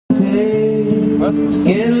Was?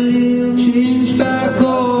 Get a little change back,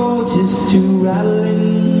 oh, just to rattle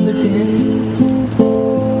in the tin.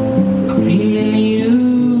 Dreaming you,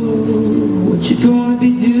 what you gonna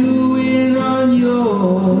be doing on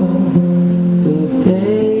your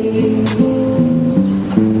birthday?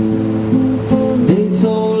 They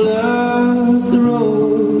told us the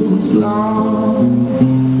road was long.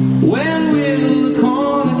 When will the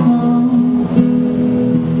corner come?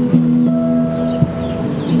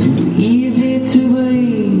 It's too easy to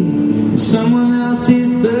believe someone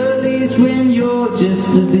else's birthday's when you're just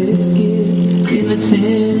a biscuit in a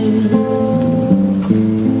tin.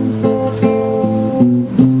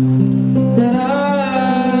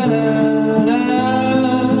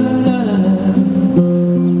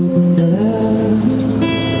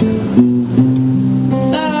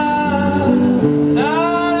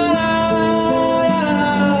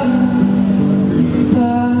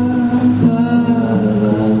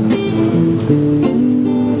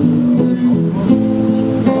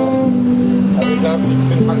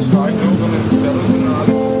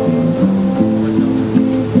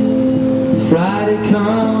 Friday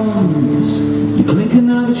comes, you clink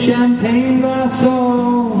another champagne glass,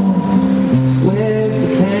 oh, where's the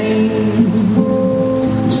pain?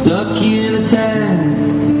 I'm stuck in a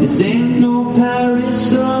town, this ain't no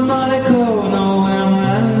Paris or